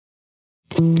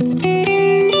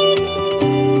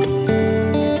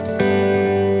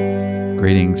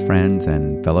Greetings, friends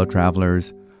and fellow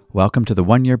travelers. Welcome to the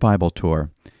One-Year Bible Tour.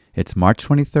 It's March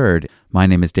 23rd. My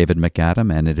name is David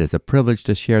MacAdam, and it is a privilege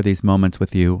to share these moments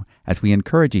with you as we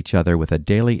encourage each other with a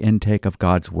daily intake of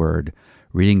God's Word,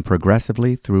 reading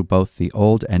progressively through both the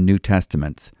Old and New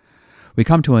Testaments. We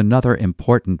come to another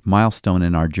important milestone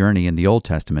in our journey in the Old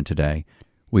Testament today.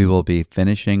 We will be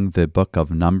finishing the book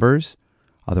of Numbers,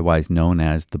 otherwise known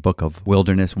as the book of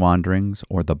wilderness wanderings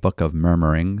or the book of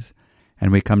murmurings.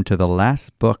 And we come to the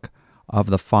last book of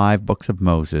the 5 books of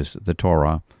Moses, the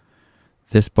Torah.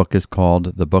 This book is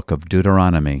called the book of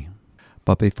Deuteronomy.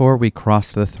 But before we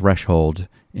cross the threshold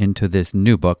into this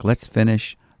new book, let's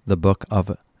finish the book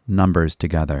of Numbers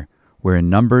together. We're in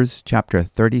Numbers chapter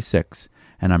 36,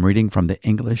 and I'm reading from the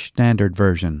English Standard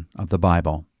Version of the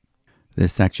Bible.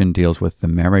 This section deals with the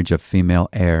marriage of female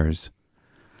heirs.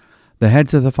 The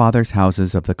heads of the fathers'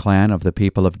 houses of the clan of the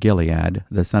people of Gilead,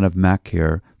 the son of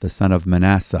Machir, the son of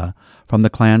Manasseh, from the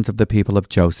clans of the people of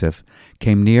Joseph,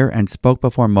 came near and spoke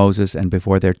before Moses and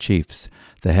before their chiefs,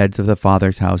 the heads of the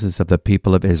fathers' houses of the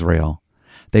people of Israel.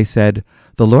 They said,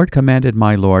 "The Lord commanded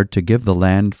my Lord to give the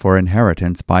land for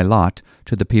inheritance by lot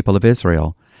to the people of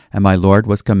Israel, and my Lord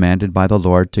was commanded by the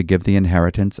Lord to give the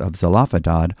inheritance of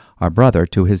Zelophehad, our brother,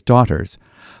 to his daughters.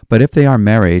 But if they are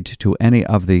married to any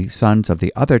of the sons of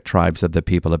the other tribes of the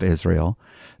people of Israel,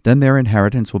 then their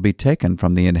inheritance will be taken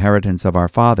from the inheritance of our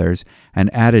fathers and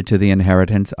added to the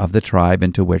inheritance of the tribe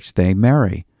into which they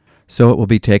marry. So it will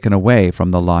be taken away from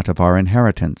the lot of our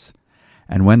inheritance.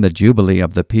 And when the Jubilee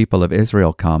of the people of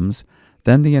Israel comes,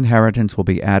 then the inheritance will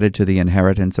be added to the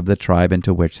inheritance of the tribe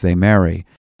into which they marry,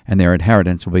 and their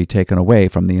inheritance will be taken away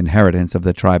from the inheritance of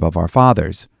the tribe of our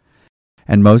fathers."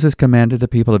 And Moses commanded the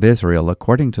people of Israel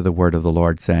according to the word of the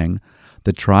Lord, saying,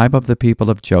 "The tribe of the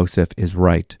people of Joseph is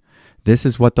right. This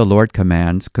is what the Lord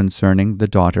commands concerning the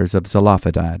daughters of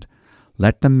Zelophehad.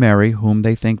 Let them marry whom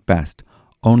they think best,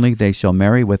 only they shall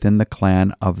marry within the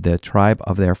clan of the tribe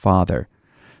of their father.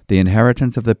 The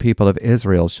inheritance of the people of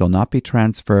Israel shall not be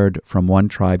transferred from one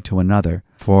tribe to another,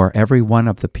 for every one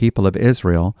of the people of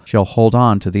Israel shall hold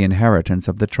on to the inheritance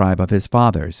of the tribe of his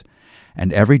fathers.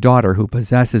 And every daughter who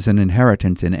possesses an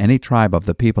inheritance in any tribe of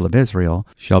the people of Israel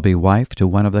shall be wife to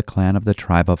one of the clan of the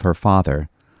tribe of her father,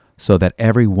 so that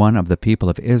every one of the people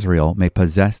of Israel may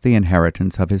possess the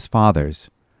inheritance of his fathers.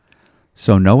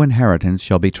 So no inheritance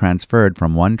shall be transferred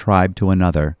from one tribe to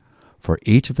another, for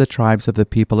each of the tribes of the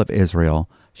people of Israel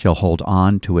shall hold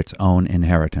on to its own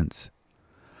inheritance."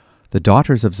 The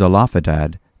daughters of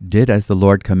Zelophehad did as the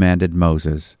Lord commanded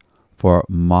Moses, for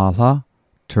Mahlah,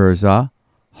 Tirzah,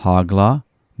 Hoglah,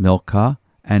 Milcah,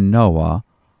 and Noah,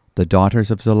 the daughters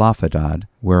of Zelophehad,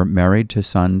 were married to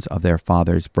sons of their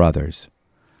father's brothers.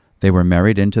 They were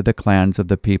married into the clans of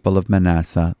the people of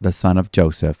Manasseh, the son of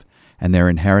Joseph, and their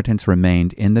inheritance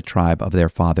remained in the tribe of their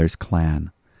father's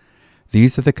clan.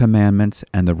 These are the commandments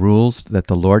and the rules that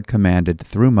the Lord commanded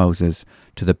through Moses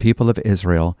to the people of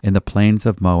Israel in the plains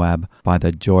of Moab by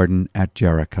the Jordan at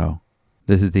Jericho.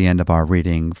 This is the end of our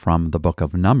reading from the book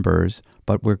of Numbers,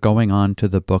 but we're going on to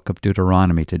the book of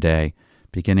Deuteronomy today,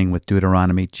 beginning with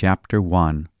Deuteronomy chapter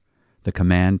 1, the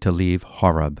command to leave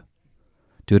Horeb.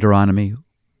 Deuteronomy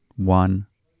 1,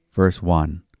 verse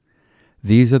 1.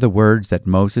 These are the words that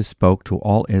Moses spoke to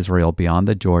all Israel beyond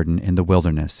the Jordan in the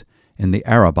wilderness, in the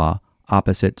Arabah,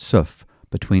 opposite Suf,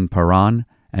 between Paran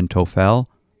and Tophel,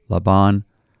 Laban,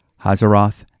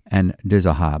 Hazeroth, and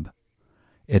Dizahab.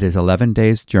 It is 11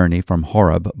 days' journey from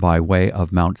Horeb by way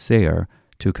of Mount Seir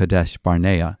to Kadesh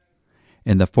Barnea.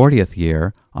 In the 40th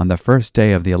year, on the first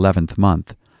day of the 11th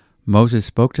month, Moses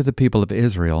spoke to the people of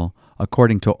Israel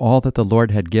according to all that the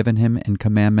Lord had given him in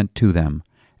commandment to them,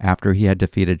 after he had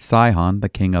defeated Sihon, the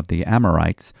king of the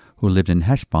Amorites, who lived in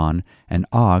Heshbon, and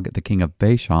Og, the king of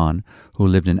Bashan, who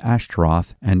lived in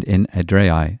Ashtaroth and in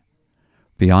Edrei.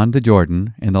 Beyond the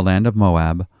Jordan, in the land of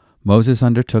Moab, Moses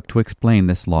undertook to explain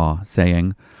this law,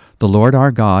 saying, "The Lord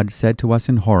our God said to us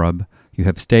in Horeb, 'You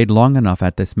have stayed long enough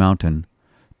at this mountain.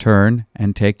 Turn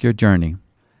and take your journey,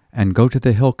 and go to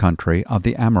the hill country of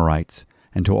the Amorites,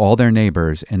 and to all their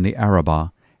neighbors in the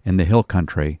Arabah, in the hill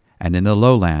country, and in the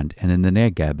lowland, and in the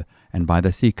Negeb, and by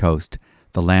the sea coast,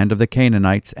 the land of the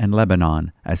Canaanites and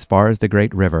Lebanon, as far as the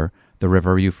great river, the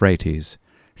river Euphrates.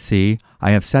 See,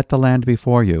 I have set the land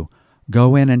before you.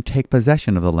 Go in and take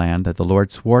possession of the land that the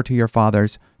Lord swore to your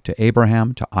fathers, to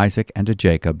Abraham, to Isaac, and to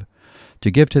Jacob,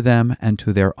 to give to them and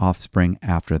to their offspring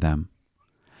after them.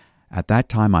 At that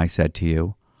time I said to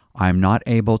you, I am not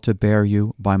able to bear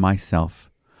you by myself.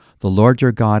 The Lord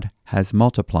your God has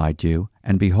multiplied you,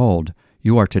 and behold,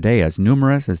 you are today as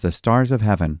numerous as the stars of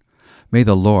heaven. May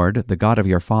the Lord, the God of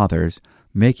your fathers,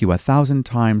 make you 1,000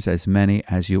 times as many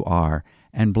as you are,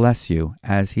 and bless you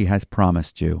as he has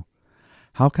promised you.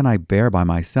 How can I bear by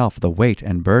myself the weight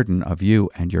and burden of you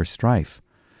and your strife?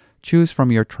 Choose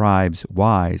from your tribes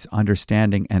wise,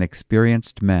 understanding, and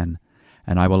experienced men,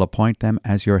 and I will appoint them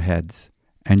as your heads.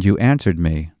 And you answered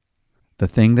me, The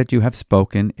thing that you have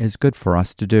spoken is good for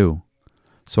us to do.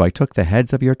 So I took the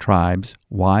heads of your tribes,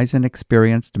 wise and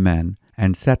experienced men,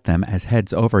 and set them as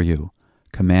heads over you,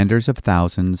 commanders of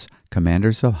thousands,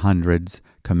 commanders of hundreds,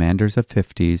 commanders of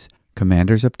 50s,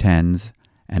 commanders of 10s,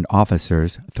 and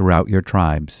officers throughout your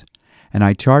tribes. And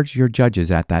I charged your judges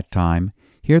at that time,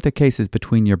 Hear the cases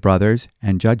between your brothers,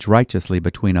 and judge righteously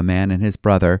between a man and his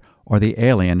brother, or the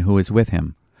alien who is with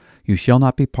him. You shall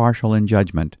not be partial in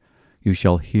judgment. You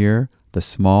shall hear the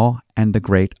small and the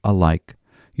great alike.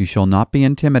 You shall not be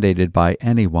intimidated by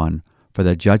anyone, for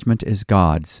the judgment is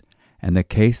God's. And the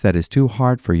case that is too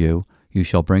hard for you, you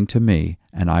shall bring to me,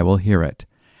 and I will hear it.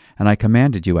 And I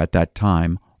commanded you at that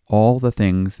time all the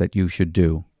things that you should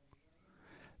do.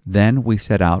 Then we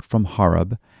set out from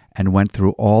Horeb, and went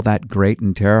through all that great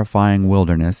and terrifying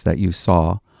wilderness that you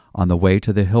saw on the way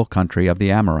to the hill country of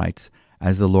the Amorites,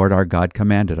 as the Lord our God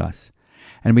commanded us.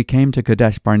 And we came to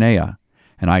Kadesh Barnea,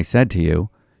 and I said to you,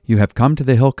 You have come to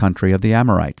the hill country of the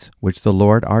Amorites, which the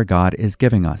Lord our God is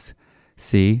giving us.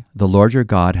 See, the Lord your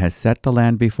God has set the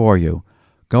land before you.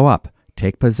 Go up,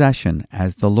 take possession,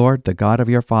 as the Lord the God of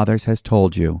your fathers has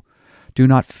told you. Do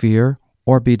not fear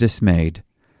or be dismayed.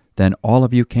 Then all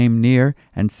of you came near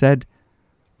and said,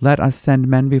 Let us send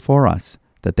men before us,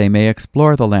 that they may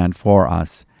explore the land for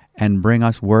us, and bring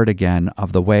us word again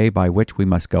of the way by which we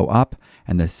must go up,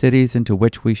 and the cities into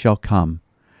which we shall come.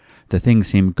 The thing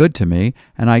seemed good to me,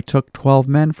 and I took 12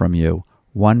 men from you,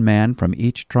 1 man from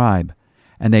each tribe.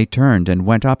 And they turned and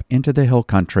went up into the hill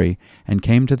country, and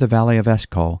came to the valley of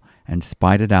Eshcol, and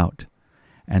spied it out.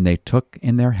 And they took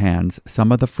in their hands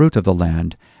some of the fruit of the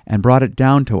land, and brought it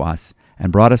down to us,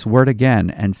 and brought us word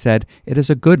again, and said, It is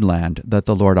a good land that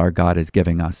the Lord our God is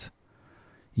giving us.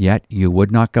 Yet you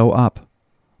would not go up,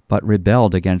 but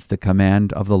rebelled against the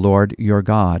command of the Lord your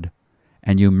God.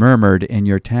 And you murmured in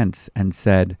your tents, and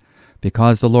said,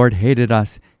 Because the Lord hated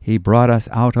us, he brought us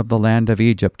out of the land of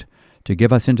Egypt, to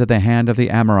give us into the hand of the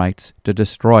Amorites, to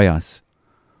destroy us.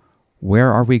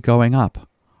 Where are we going up?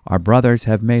 Our brothers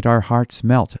have made our hearts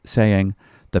melt, saying,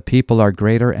 The people are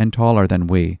greater and taller than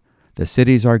we. The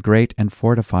cities are great and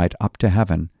fortified up to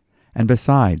heaven. And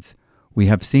besides, we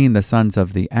have seen the sons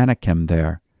of the Anakim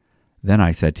there. Then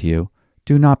I said to you,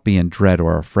 Do not be in dread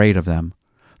or afraid of them.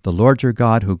 The Lord your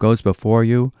God who goes before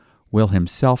you will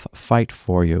himself fight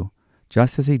for you,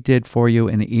 just as he did for you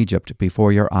in Egypt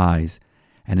before your eyes,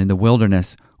 and in the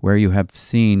wilderness where you have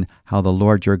seen how the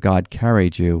Lord your God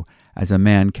carried you, as a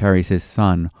man carries his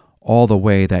son, all the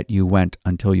way that you went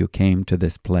until you came to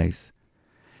this place.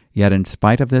 Yet in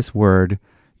spite of this word,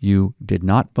 you did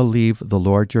not believe the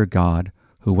Lord your God,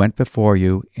 who went before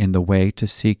you in the way to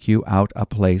seek you out a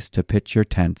place to pitch your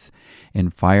tents, in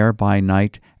fire by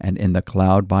night and in the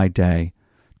cloud by day,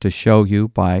 to show you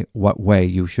by what way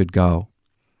you should go.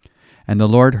 And the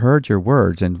Lord heard your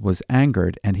words and was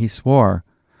angered, and he swore,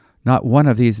 Not one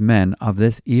of these men of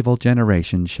this evil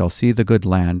generation shall see the good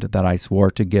land that I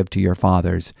swore to give to your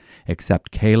fathers,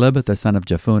 except Caleb the son of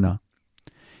Jephunneh.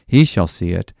 He shall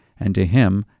see it, and to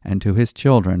him and to his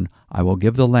children I will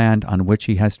give the land on which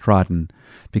he has trodden,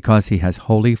 because he has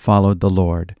wholly followed the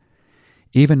Lord.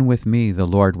 Even with me the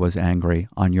Lord was angry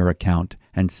on your account,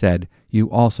 and said,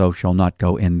 You also shall not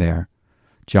go in there.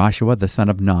 Joshua the son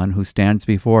of Nun, who stands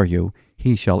before you,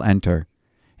 he shall enter.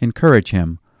 Encourage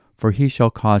him, for he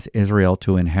shall cause Israel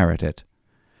to inherit it.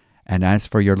 And as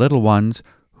for your little ones,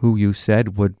 who you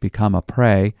said would become a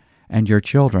prey, and your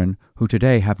children, who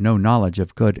today have no knowledge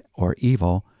of good or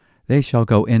evil, they shall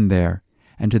go in there,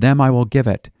 and to them I will give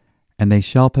it, and they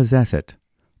shall possess it.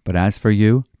 But as for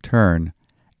you, turn,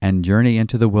 and journey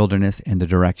into the wilderness in the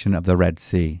direction of the Red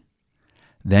Sea.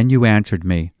 Then you answered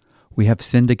me, We have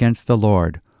sinned against the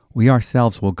Lord. We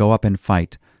ourselves will go up and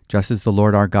fight, just as the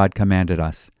Lord our God commanded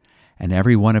us. And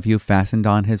every one of you fastened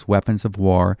on his weapons of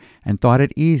war, and thought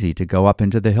it easy to go up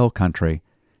into the hill country.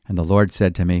 And the Lord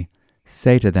said to me,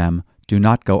 Say to them, Do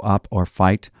not go up or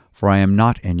fight, for I am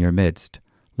not in your midst,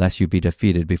 lest you be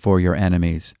defeated before your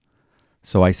enemies.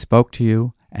 So I spoke to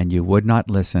you, and you would not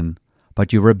listen,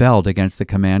 but you rebelled against the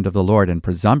command of the Lord, and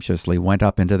presumptuously went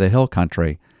up into the hill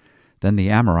country. Then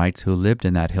the Amorites who lived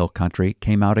in that hill country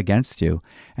came out against you,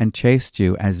 and chased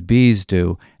you as bees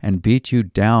do, and beat you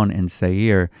down in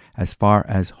Seir as far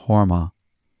as Hormah.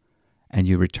 And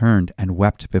you returned and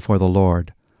wept before the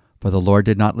Lord, but the Lord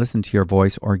did not listen to your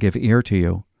voice or give ear to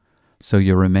you. So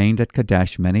you remained at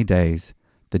Kadesh many days,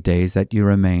 the days that you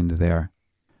remained there.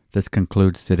 This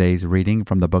concludes today's reading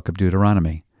from the book of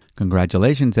Deuteronomy.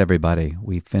 Congratulations, everybody.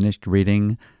 We finished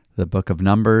reading the book of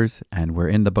Numbers, and we're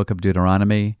in the book of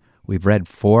Deuteronomy. We've read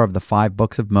 4 of the 5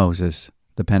 books of Moses,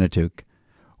 the Pentateuch.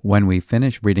 When we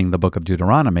finish reading the book of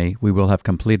Deuteronomy, we will have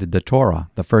completed the Torah,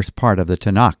 the first part of the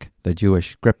Tanakh, the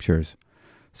Jewish scriptures.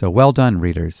 So well done,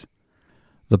 readers.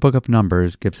 The book of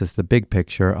Numbers gives us the big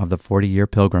picture of the 40-year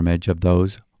pilgrimage of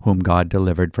those whom God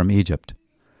delivered from Egypt.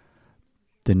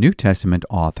 The New Testament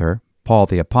author, Paul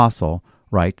the Apostle,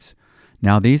 writes,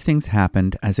 "Now these things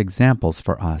happened as examples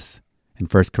for us." In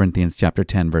 1 Corinthians chapter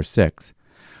 10, verse 6,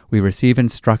 we receive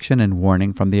instruction and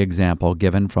warning from the example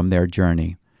given from their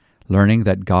journey, learning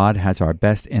that God has our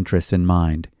best interests in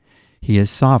mind. He is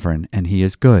sovereign and He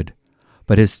is good,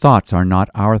 but His thoughts are not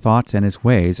our thoughts and His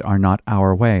ways are not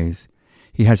our ways.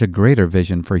 He has a greater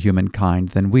vision for humankind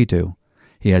than we do.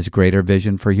 He has greater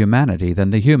vision for humanity than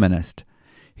the humanist.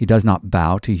 He does not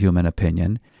bow to human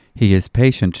opinion. He is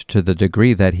patient to the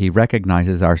degree that He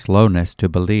recognizes our slowness to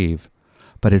believe,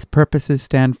 but His purposes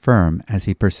stand firm as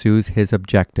He pursues His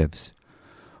objectives.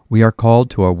 We are called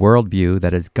to a worldview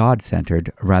that is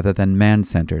God-centered rather than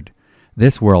man-centered.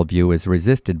 This worldview is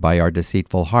resisted by our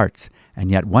deceitful hearts, and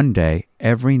yet one day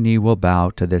every knee will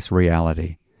bow to this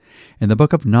reality. In the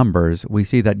book of Numbers, we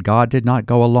see that God did not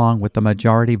go along with the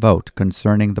majority vote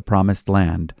concerning the promised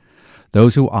land.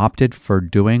 Those who opted for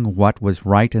doing what was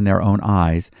right in their own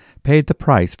eyes paid the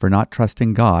price for not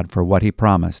trusting God for what He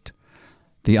promised.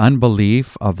 The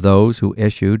unbelief of those who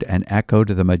issued and echoed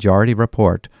the majority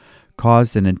report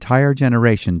caused an entire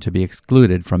generation to be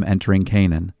excluded from entering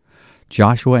Canaan.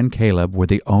 Joshua and Caleb were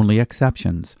the only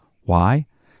exceptions. Why?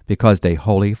 Because they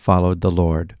wholly followed the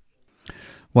Lord.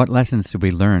 What lessons do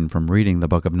we learn from reading the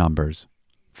book of Numbers?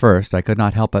 First, I could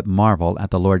not help but marvel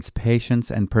at the Lord's patience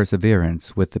and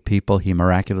perseverance with the people He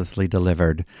miraculously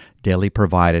delivered, daily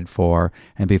provided for,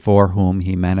 and before whom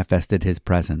He manifested His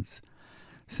presence.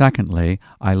 Secondly,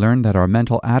 I learned that our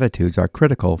mental attitudes are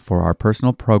critical for our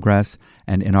personal progress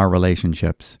and in our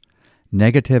relationships.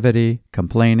 Negativity,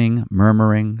 complaining,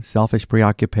 murmuring, selfish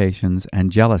preoccupations,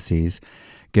 and jealousies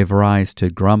give rise to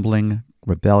grumbling,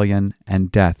 rebellion,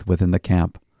 and death within the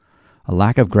camp. A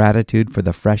lack of gratitude for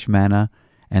the fresh manna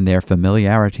and their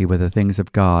familiarity with the things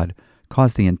of God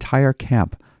caused the entire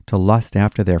camp to lust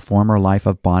after their former life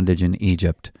of bondage in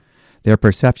Egypt. Their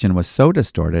perception was so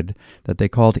distorted that they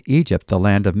called Egypt the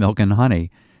land of milk and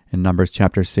honey, in Numbers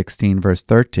chapter 16, verse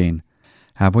 13.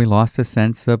 Have we lost a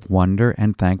sense of wonder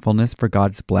and thankfulness for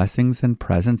God's blessings and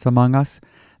presence among us,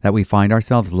 that we find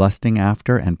ourselves lusting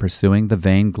after and pursuing the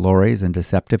vain glories and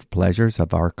deceptive pleasures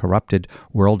of our corrupted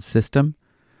world system?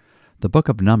 The book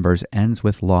of Numbers ends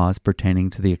with laws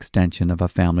pertaining to the extension of a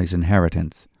family's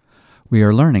inheritance. We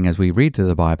are learning as we read through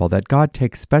the Bible that God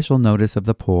takes special notice of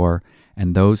the poor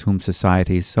and those whom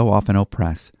societies so often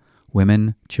oppress: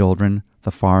 women, children, the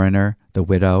foreigner, the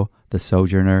widow, the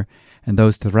sojourner, and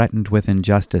those threatened with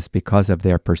injustice because of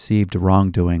their perceived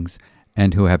wrongdoings,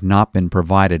 and who have not been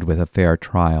provided with a fair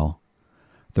trial.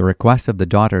 The request of the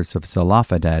daughters of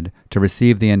Zelophehad to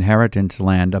receive the inheritance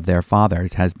land of their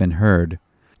fathers has been heard.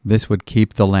 This would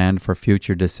keep the land for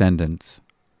future descendants.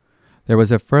 There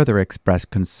was a further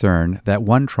expressed concern that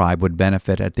one tribe would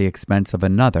benefit at the expense of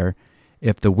another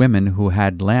if the women who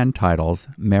had land titles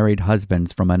married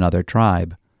husbands from another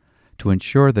tribe. To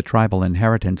ensure the tribal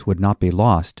inheritance would not be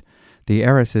lost, the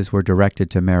heiresses were directed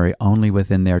to marry only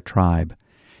within their tribe.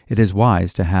 It is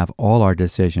wise to have all our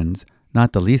decisions,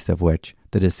 not the least of which,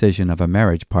 the decision of a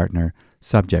marriage partner,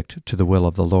 subject to the will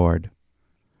of the Lord.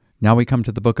 Now we come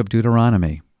to the book of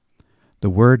Deuteronomy. The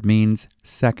word means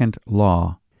second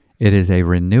law. It is a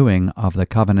renewing of the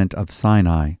covenant of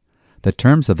Sinai. The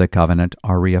terms of the covenant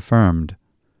are reaffirmed.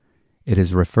 It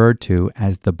is referred to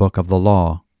as the book of the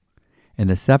law. In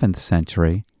the 7th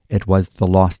century, it was the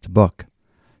lost book.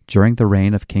 During the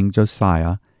reign of King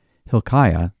Josiah,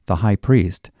 Hilkiah, the high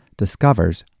priest,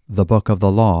 discovers the book of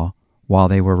the law while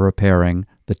they were repairing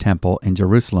the temple in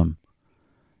Jerusalem.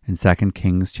 In 2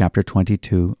 Kings chapter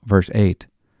 22, verse 8,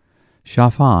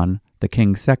 Shaphan, the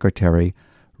king's secretary,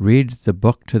 reads the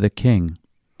book to the king.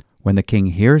 When the king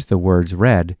hears the words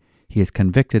read, he is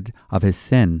convicted of his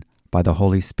sin by the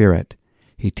Holy Spirit.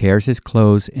 He tears his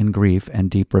clothes in grief and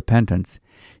deep repentance.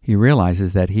 He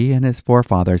realizes that he and his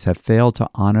forefathers have failed to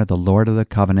honor the Lord of the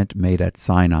covenant made at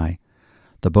Sinai.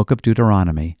 The book of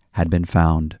Deuteronomy had been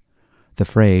found. The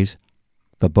phrase,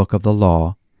 the book of the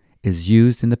law, is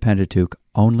used in the Pentateuch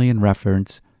only in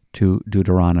reference to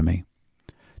Deuteronomy.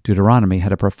 Deuteronomy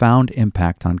had a profound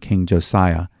impact on King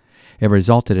Josiah. It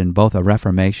resulted in both a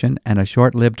reformation and a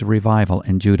short-lived revival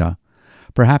in Judah.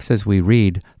 Perhaps as we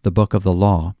read the book of the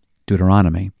law,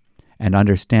 Deuteronomy, and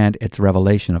understand its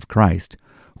revelation of Christ,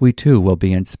 we too will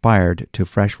be inspired to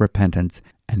fresh repentance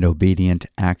and obedient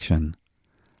action.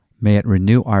 May it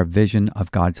renew our vision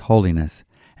of God's holiness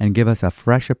and give us a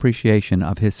fresh appreciation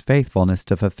of His faithfulness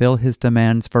to fulfill His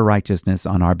demands for righteousness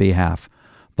on our behalf,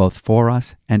 both for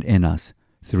us and in us,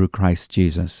 through Christ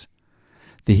Jesus.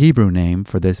 The Hebrew name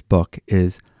for this book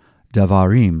is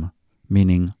Devarim,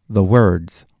 meaning the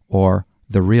words, or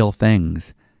the real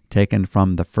things, taken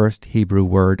from the first Hebrew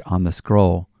word on the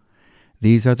scroll.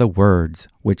 These are the words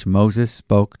which Moses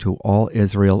spoke to all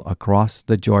Israel across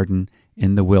the Jordan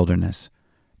in the wilderness.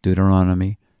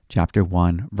 Deuteronomy chapter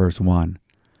 1, verse 1.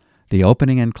 The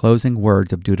opening and closing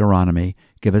words of Deuteronomy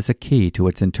give us a key to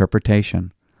its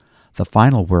interpretation. The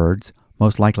final words,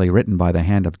 most likely written by the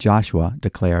hand of Joshua,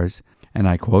 declares, and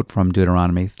I quote from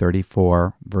Deuteronomy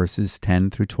 34, verses 10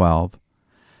 through 12,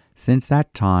 "Since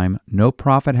that time no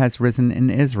prophet has risen in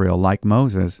Israel like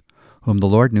Moses, whom the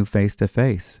Lord knew face to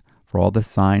face, for all the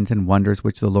signs and wonders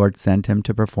which the Lord sent him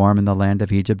to perform in the land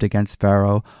of Egypt against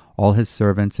Pharaoh, all his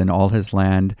servants, and all his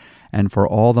land, and for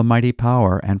all the mighty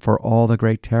power, and for all the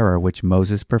great terror which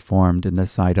Moses performed in the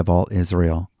sight of all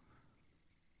Israel."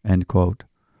 End quote.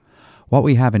 What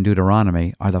we have in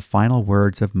Deuteronomy are the final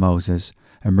words of Moses,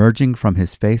 emerging from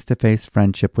his face-to-face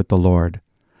friendship with the Lord.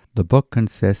 The book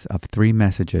consists of 3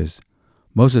 messages.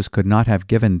 Moses could not have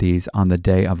given these on the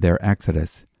day of their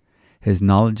exodus. His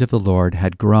knowledge of the Lord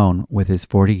had grown with his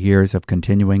 40 years of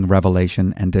continuing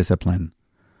revelation and discipline.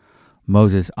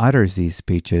 Moses utters these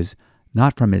speeches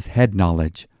not from his head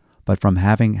knowledge, but from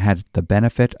having had the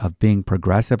benefit of being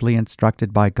progressively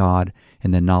instructed by God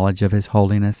in the knowledge of His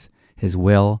holiness, His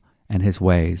will, and His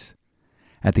ways.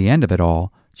 At the end of it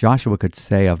all, Joshua could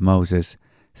say of Moses,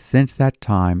 "Since that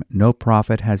time no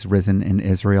prophet has risen in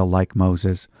Israel like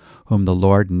Moses, whom the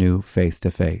Lord knew face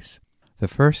to face." The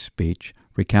first speech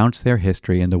recounts their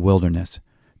history in the wilderness,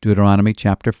 Deuteronomy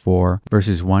chapter 4,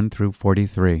 verses 1 through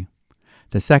 43.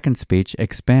 The second speech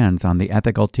expands on the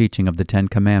ethical teaching of the 10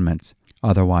 Commandments,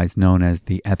 otherwise known as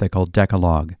the ethical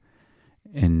Decalogue,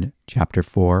 in chapter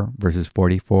 4, verses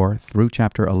 44 through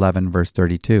chapter 11, verse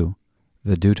 32.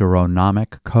 The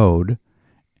Deuteronomic Code,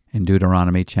 in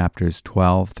Deuteronomy chapters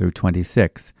 12 through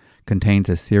 26, contains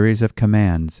a series of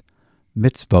commands,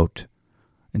 mitzvot,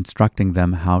 instructing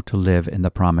them how to live in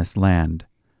the promised land.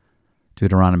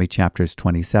 Deuteronomy chapters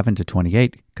 27 to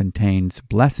 28 contains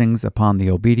blessings upon the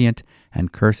obedient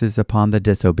and curses upon the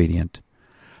disobedient.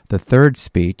 The third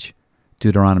speech,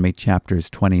 Deuteronomy chapters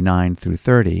 29 through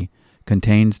 30,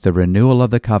 contains the renewal of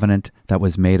the covenant that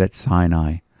was made at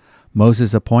Sinai.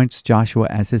 Moses appoints Joshua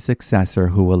as his successor,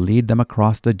 who will lead them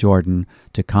across the Jordan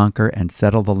to conquer and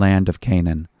settle the land of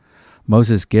Canaan.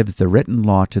 Moses gives the written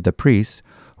law to the priests,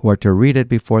 who are to read it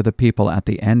before the people at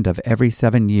the end of every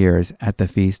 7 years at the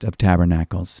Feast of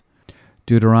Tabernacles.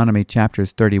 Deuteronomy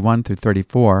chapters 31 through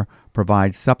 34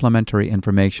 provides supplementary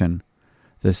information.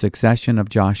 The succession of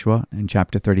Joshua in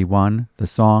chapter 31, the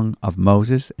song of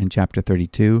Moses in chapter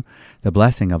 32, the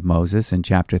blessing of Moses in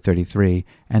chapter 33,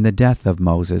 and the death of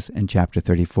Moses in chapter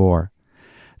 34.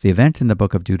 The events in the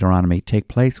book of Deuteronomy take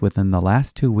place within the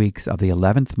last 2 weeks of the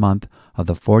 11th month of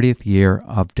the 40th year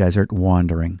of desert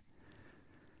wandering.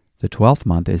 The 12th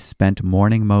month is spent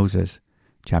mourning Moses,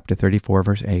 chapter 34,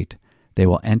 verse 8. They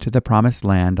will enter the promised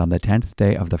land on the 10th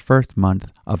day of the first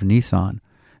month of Nisan,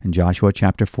 in Joshua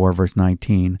chapter 4, verse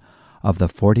 19, of the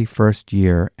 41st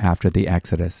year after the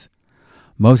Exodus.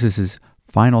 Moses'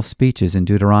 final speeches in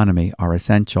Deuteronomy are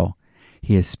essential.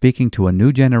 He is speaking to a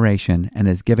new generation and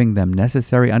is giving them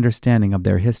necessary understanding of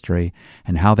their history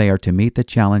and how they are to meet the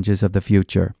challenges of the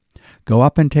future. "Go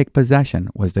up and take possession,"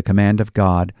 was the command of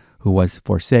God, who was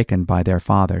forsaken by their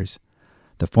fathers.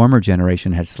 The former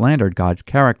generation had slandered God's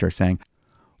character, saying,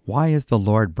 "Why is the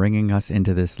Lord bringing us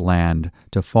into this land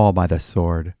to fall by the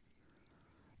sword?"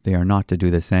 They are not to do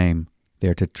the same. They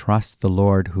are to trust the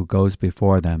Lord who goes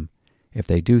before them. If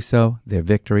they do so, their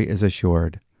victory is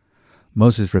assured.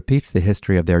 Moses repeats the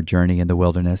history of their journey in the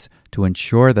wilderness to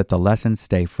ensure that the lessons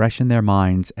stay fresh in their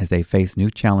minds as they face new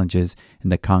challenges in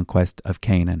the conquest of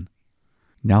Canaan.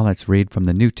 Now let's read from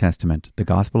the New Testament, the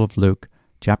Gospel of Luke,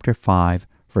 chapter 5,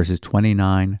 verses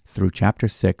 29 through chapter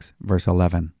 6, verse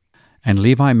 11. "And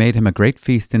Levi made him a great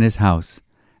feast in his house,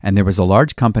 and there was a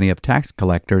large company of tax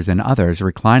collectors and others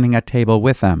reclining at table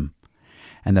with them.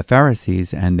 And the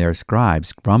Pharisees and their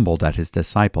scribes grumbled at his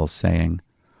disciples, saying,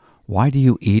 'Why do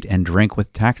you eat and drink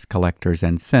with tax collectors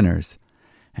and sinners?'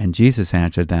 And Jesus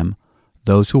answered them,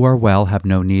 'Those who are well have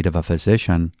no need of a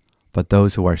physician, but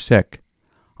those who are sick.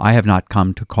 I have not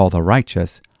come to call the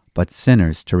righteous, but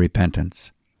sinners to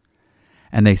repentance.'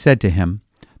 And they said to him,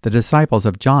 The disciples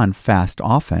of John fast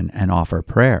often and offer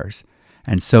prayers,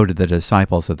 and so do the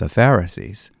disciples of the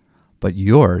Pharisees. But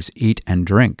yours eat and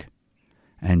drink.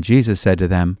 And Jesus said to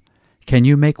them, Can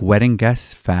you make wedding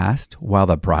guests fast while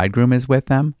the bridegroom is with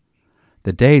them?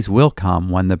 The days will come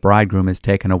when the bridegroom is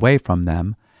taken away from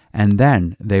them, and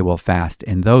then they will fast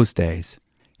in those days.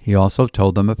 He also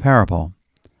told them a parable.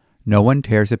 No one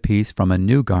tears a piece from a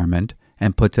new garment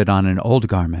and puts it on an old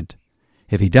garment.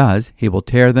 If he does, he will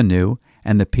tear the new,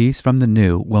 and the piece from the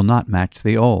new will not match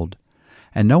the old.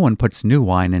 And no one puts new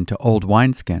wine into old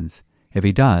wineskins. If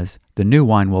he does, the new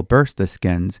wine will burst the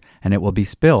skins, and it will be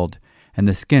spilled, and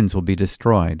the skins will be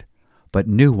destroyed. But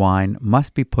new wine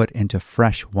must be put into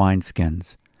fresh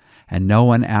wineskins. And no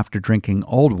one after drinking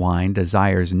old wine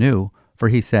desires new, for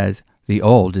he says, The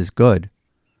old is good.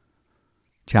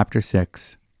 Chapter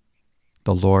 6.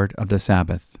 The Lord of the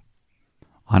Sabbath.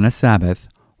 On a Sabbath,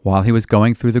 while he was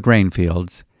going through the grain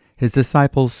fields, his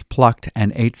disciples plucked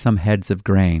and ate some heads of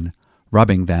grain,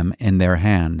 rubbing them in their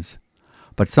hands.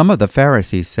 But some of the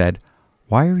Pharisees said,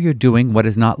 Why are you doing what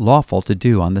is not lawful to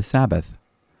do on the Sabbath?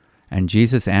 And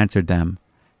Jesus answered them,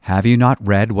 Have you not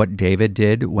read what David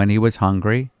did when he was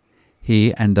hungry,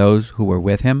 he and those who were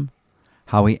with him?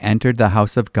 How he entered the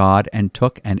house of God and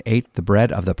took and ate the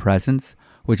bread of the presence,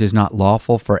 which is not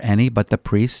lawful for any but the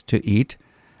priests to eat,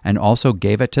 and also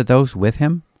gave it to those with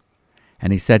him?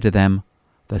 And he said to them,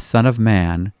 The Son of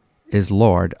Man is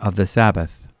Lord of the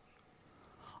Sabbath.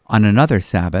 On another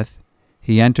Sabbath,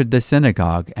 he entered the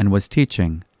synagogue and was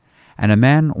teaching. And a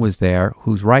man was there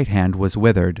whose right hand was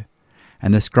withered.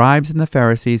 And the scribes and the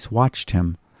Pharisees watched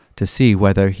him to see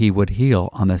whether he would heal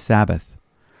on the Sabbath,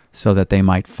 so that they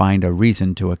might find a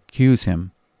reason to accuse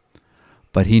him.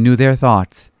 But he knew their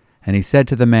thoughts, and he said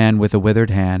to the man with the withered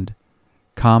hand,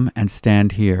 Come and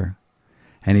stand here.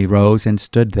 And he rose and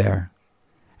stood there.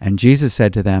 And Jesus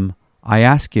said to them, I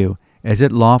ask you, is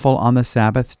it lawful on the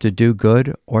Sabbath to do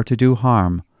good or to do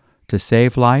harm, to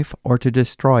save life or to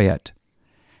destroy it?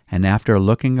 And after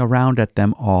looking around at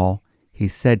them all, he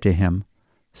said to him,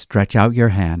 Stretch out your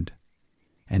hand.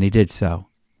 And he did so,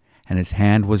 and his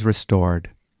hand was restored.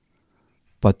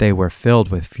 But they were filled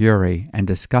with fury and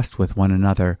discussed with one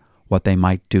another what they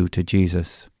might do to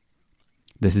Jesus.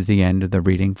 This is the end of the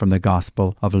reading from the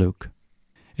Gospel of Luke.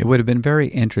 It would have been very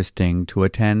interesting to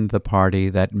attend the party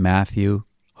that Matthew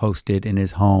hosted in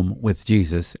his home with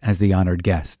Jesus as the honored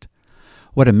guest.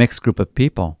 What a mixed group of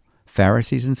people,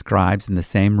 Pharisees and scribes in the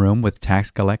same room with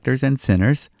tax collectors and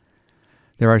sinners.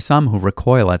 There are some who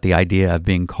recoil at the idea of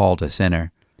being called a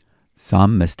sinner.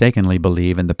 Some mistakenly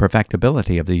believe in the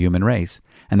perfectibility of the human race,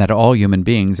 and that all human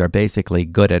beings are basically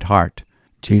good at heart.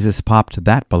 Jesus popped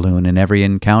that balloon in every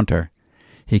encounter.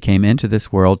 He came into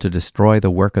this world to destroy the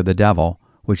work of the devil,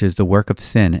 which is the work of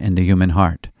sin in the human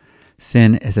heart.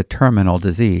 Sin is a terminal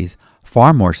disease,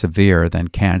 far more severe than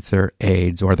cancer,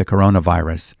 AIDS, or the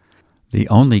coronavirus. The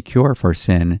only cure for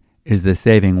sin is the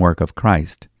saving work of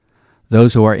Christ.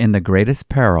 Those who are in the greatest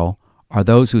peril are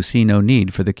those who see no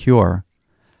need for the cure.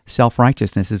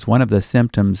 Self-righteousness is one of the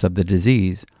symptoms of the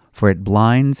disease, for it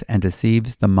blinds and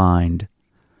deceives the mind.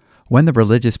 When the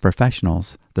religious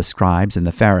professionals, the scribes and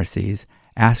the Pharisees,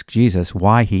 ask Jesus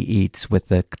why he eats with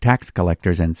the tax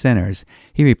collectors and sinners,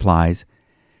 he replies,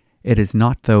 It is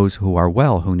not those who are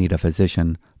well who need a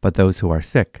physician, but those who are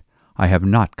sick. I have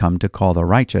not come to call the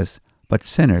righteous, but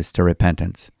sinners to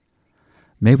repentance.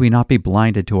 May we not be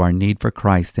blinded to our need for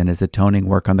Christ and his atoning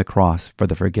work on the cross for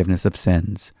the forgiveness of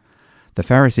sins. The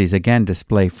Pharisees again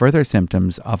display further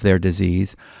symptoms of their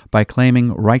disease by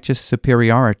claiming righteous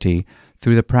superiority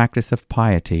through the practice of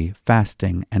piety,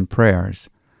 fasting, and prayers.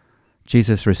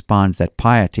 Jesus responds that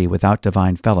piety without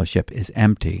divine fellowship is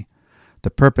empty.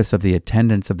 The purpose of the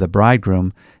attendance of the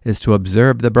bridegroom is to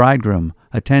observe the bridegroom,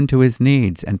 attend to his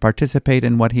needs, and participate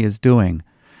in what he is doing.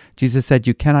 Jesus said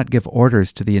you cannot give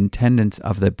orders to the attendants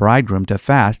of the bridegroom to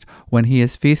fast when he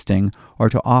is feasting, or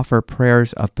to offer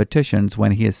prayers of petitions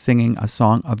when he is singing a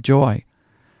song of joy.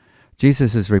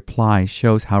 Jesus' reply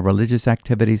shows how religious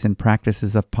activities and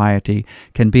practices of piety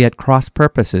can be at cross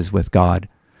purposes with God.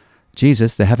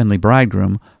 Jesus, the heavenly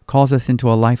bridegroom, calls us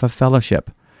into a life of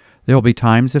fellowship. There will be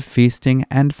times of feasting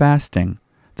and fasting.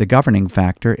 The governing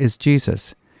factor is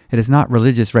Jesus. It is not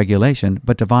religious regulation,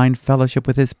 but divine fellowship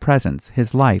with his presence,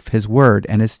 his life, his word,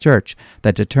 and his church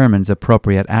that determines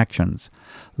appropriate actions.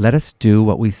 Let us do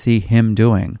what we see him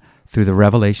doing through the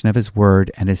revelation of his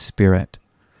word and his spirit.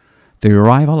 The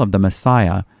arrival of the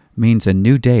Messiah means a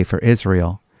new day for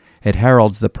Israel. It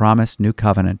heralds the promised new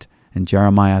covenant in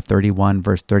Jeremiah 31,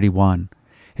 verse 31.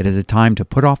 It is a time to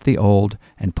put off the old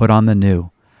and put on the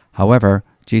new. However,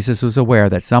 Jesus was aware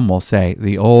that some will say,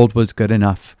 the old was good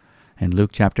enough, in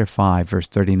Luke chapter 5, verse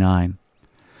 39.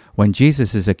 When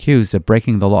Jesus is accused of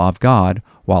breaking the law of God,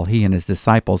 while he and his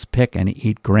disciples pick and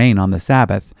eat grain on the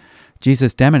Sabbath,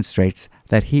 Jesus demonstrates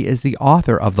that he is the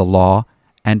author of the law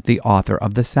and the author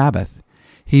of the Sabbath.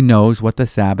 He knows what the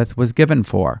Sabbath was given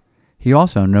for. He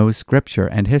also knows Scripture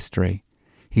and history.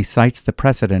 He cites the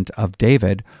precedent of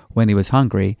David when he was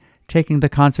hungry, taking the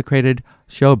consecrated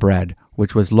showbread,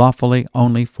 which was lawfully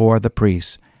only for the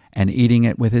priests, and eating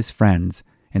it with his friends,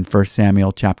 in 1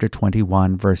 Samuel chapter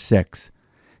 21, verse 6.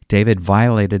 David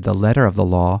violated the letter of the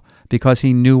law because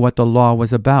he knew what the law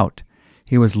was about.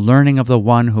 He was learning of the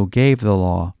one who gave the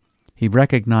law. He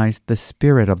recognized the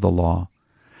spirit of the law.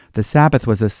 The Sabbath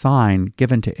was a sign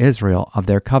given to Israel of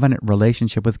their covenant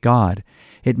relationship with God.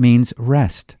 It means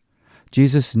rest.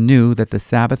 Jesus knew that the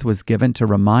Sabbath was given to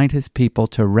remind his people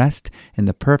to rest in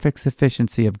the perfect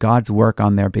sufficiency of God's work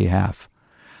on their behalf.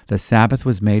 The Sabbath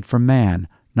was made for man,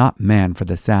 not man for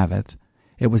the Sabbath.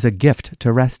 It was a gift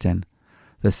to rest in.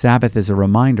 The Sabbath is a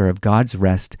reminder of God's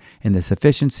rest in the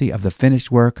sufficiency of the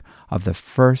finished work of the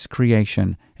first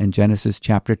creation in Genesis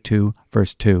chapter 2,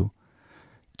 verse 2.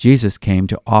 Jesus came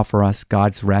to offer us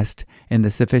God's rest in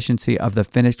the sufficiency of the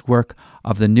finished work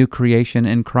of the new creation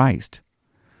in Christ.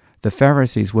 The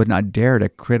Pharisees would not dare to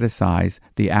criticize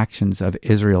the actions of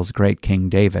Israel's great King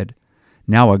David.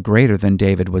 Now a greater than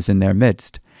David was in their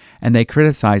midst, and they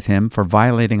criticize him for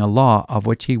violating a law of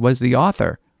which he was the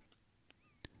author.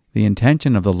 The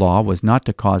intention of the law was not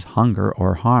to cause hunger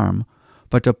or harm,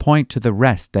 but to point to the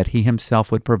rest that he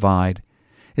himself would provide.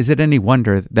 Is it any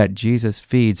wonder that Jesus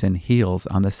feeds and heals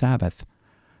on the Sabbath?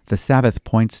 The Sabbath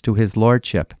points to his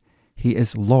lordship. He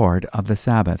is Lord of the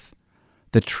Sabbath.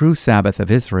 The true Sabbath of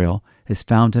Israel is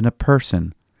found in a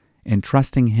person. In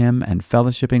trusting him and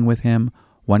fellowshipping with him,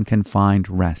 one can find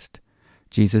rest.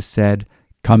 Jesus said,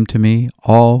 "Come to me,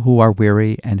 all who are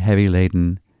weary and heavy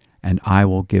laden, and I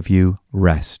will give you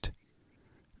rest."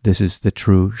 This is the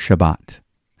true Shabbat,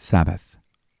 Sabbath.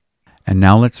 And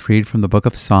now let's read from the book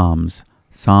of Psalms,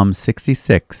 Psalm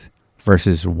 66,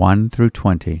 verses 1 through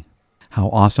 20. How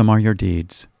awesome are your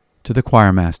deeds! To the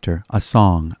choir master, a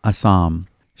song, a psalm.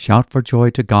 Shout for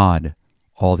joy to God,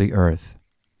 all the earth.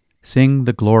 Sing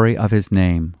the glory of his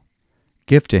name.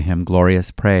 Give to him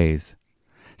glorious praise.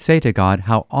 Say to God,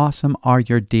 how awesome are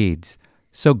your deeds!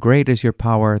 So great is your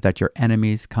power that your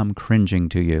enemies come cringing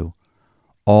to you.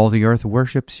 All the earth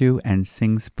worships you and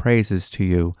sings praises to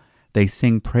you. They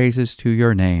sing praises to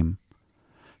your name.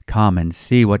 Come and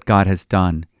see what God has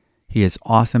done. He is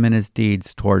awesome in his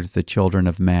deeds towards the children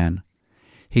of man.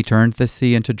 He turned the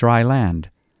sea into dry land.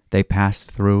 They passed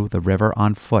through the river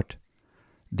on foot.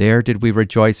 There did we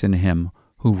rejoice in him,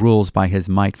 who rules by his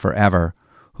might forever,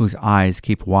 whose eyes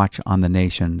keep watch on the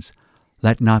nations.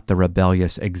 Let not the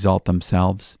rebellious exalt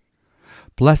themselves.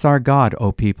 Bless our God,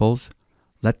 O peoples.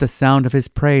 Let the sound of his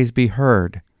praise be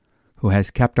heard, who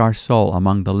has kept our soul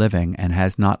among the living and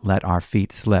has not let our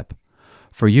feet slip.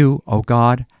 For you, O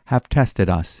God, have tested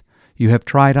us. You have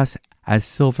tried us as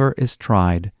silver is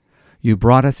tried. You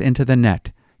brought us into the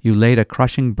net. You laid a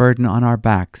crushing burden on our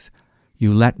backs.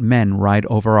 You let men ride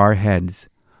over our heads.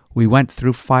 We went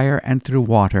through fire and through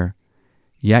water.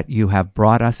 Yet you have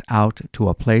brought us out to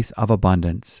a place of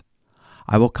abundance.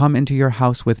 I will come into your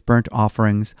house with burnt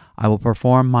offerings. I will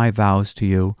perform my vows to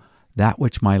you, that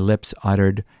which my lips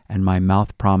uttered and my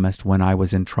mouth promised when I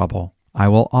was in trouble. I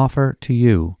will offer to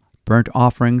you burnt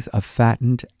offerings of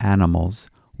fattened animals,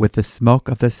 with the smoke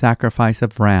of the sacrifice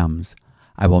of rams.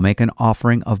 I will make an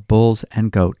offering of bulls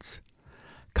and goats.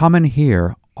 Come and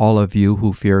hear, all of you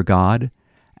who fear God,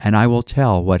 and I will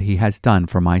tell what he has done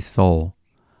for my soul.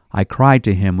 I cried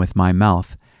to him with my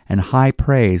mouth, and high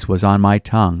praise was on my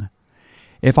tongue.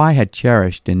 If I had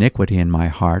cherished iniquity in my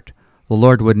heart, the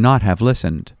Lord would not have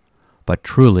listened. But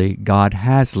truly God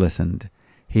has listened.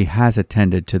 He has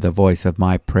attended to the voice of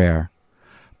my prayer.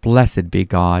 Blessed be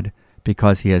God,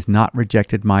 because he has not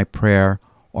rejected my prayer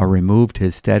or removed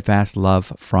his steadfast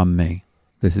love from me.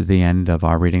 This is the end of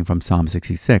our reading from Psalm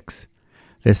 66.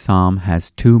 This psalm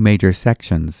has two major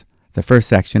sections. The first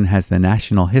section has the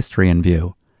national history in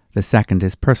view. The second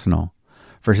is personal.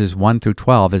 Verses 1 through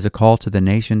 12 is a call to the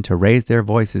nation to raise their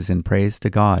voices in praise to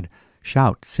God.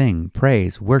 Shout, sing,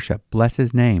 praise, worship, bless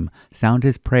his name, sound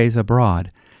his praise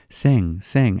abroad. Sing,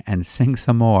 sing, and sing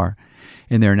some more.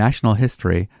 In their national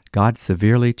history, God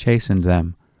severely chastened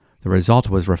them. The result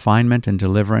was refinement and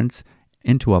deliverance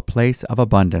into a place of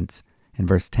abundance in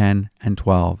verse 10 and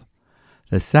 12.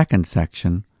 The second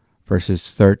section, verses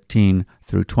 13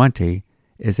 through 20,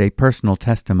 is a personal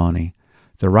testimony.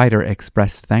 The writer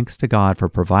expressed thanks to God for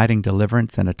providing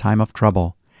deliverance in a time of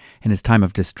trouble. In his time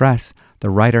of distress, the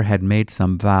writer had made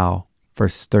some vow,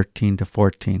 verse 13 to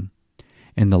 14.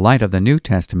 In the light of the New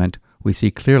Testament, we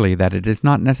see clearly that it is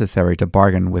not necessary to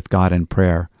bargain with God in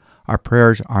prayer. Our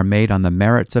prayers are made on the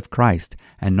merits of Christ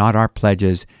and not our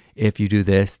pledges, if you do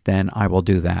this, then I will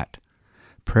do that.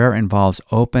 Prayer involves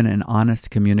open and honest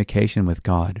communication with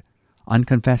God.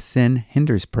 Unconfessed sin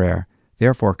hinders prayer.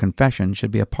 Therefore, confession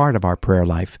should be a part of our prayer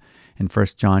life. In 1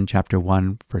 John chapter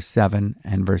 1, verse 7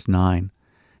 and verse 9.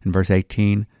 In verse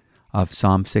 18 of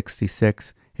Psalm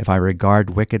 66, if I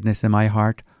regard wickedness in my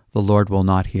heart, the Lord will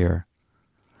not hear.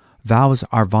 Vows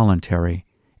are voluntary.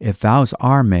 If vows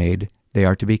are made, they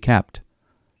are to be kept.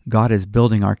 God is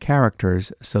building our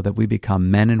characters so that we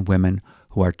become men and women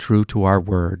who are true to our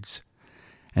words.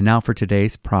 And now for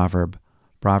today's proverb,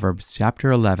 Proverbs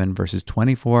chapter 11, verses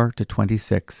 24 to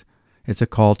 26. It's a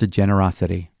call to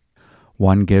generosity.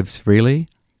 One gives freely,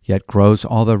 yet grows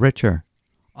all the richer.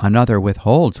 Another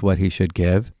withholds what he should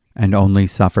give, and only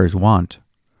suffers want.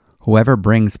 Whoever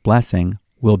brings blessing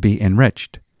will be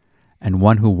enriched, and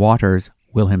one who waters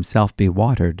will himself be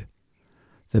watered.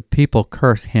 The people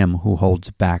curse him who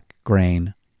holds back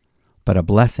grain, but a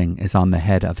blessing is on the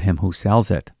head of him who sells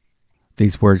it.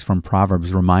 These words from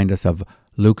Proverbs remind us of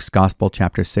Luke's Gospel,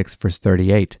 chapter 6, verse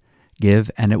 38. Give,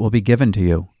 and it will be given to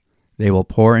you. They will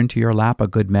pour into your lap a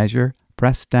good measure,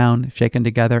 pressed down, shaken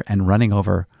together, and running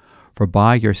over. For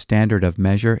by your standard of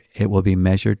measure it will be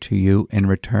measured to you in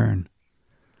return.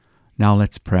 Now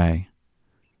let's pray.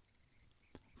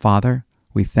 Father,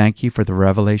 we thank you for the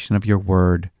revelation of your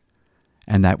word,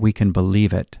 and that we can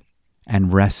believe it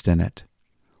and rest in it.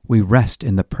 We rest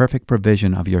in the perfect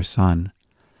provision of your Son.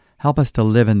 Help us to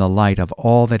live in the light of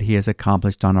all that he has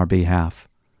accomplished on our behalf.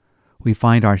 We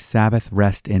find our Sabbath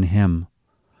rest in him.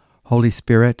 Holy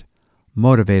Spirit,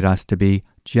 motivate us to be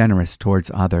generous towards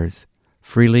others,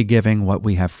 freely giving what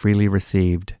we have freely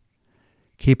received.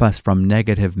 Keep us from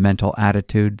negative mental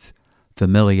attitudes,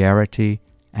 familiarity,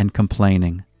 and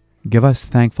complaining. Give us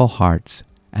thankful hearts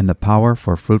and the power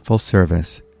for fruitful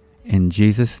service. In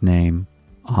Jesus' name,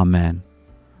 amen.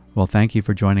 Well, thank you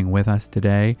for joining with us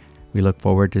today. We look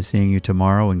forward to seeing you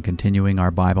tomorrow and continuing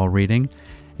our Bible reading.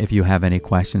 If you have any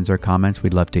questions or comments,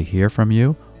 we'd love to hear from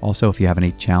you. Also, if you have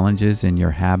any challenges in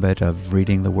your habit of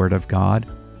reading the Word of God,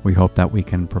 we hope that we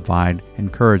can provide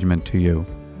encouragement to you.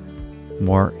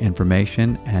 More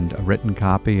information and a written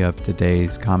copy of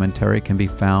today's commentary can be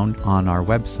found on our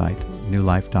website,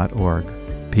 newlife.org.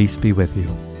 Peace be with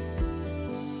you.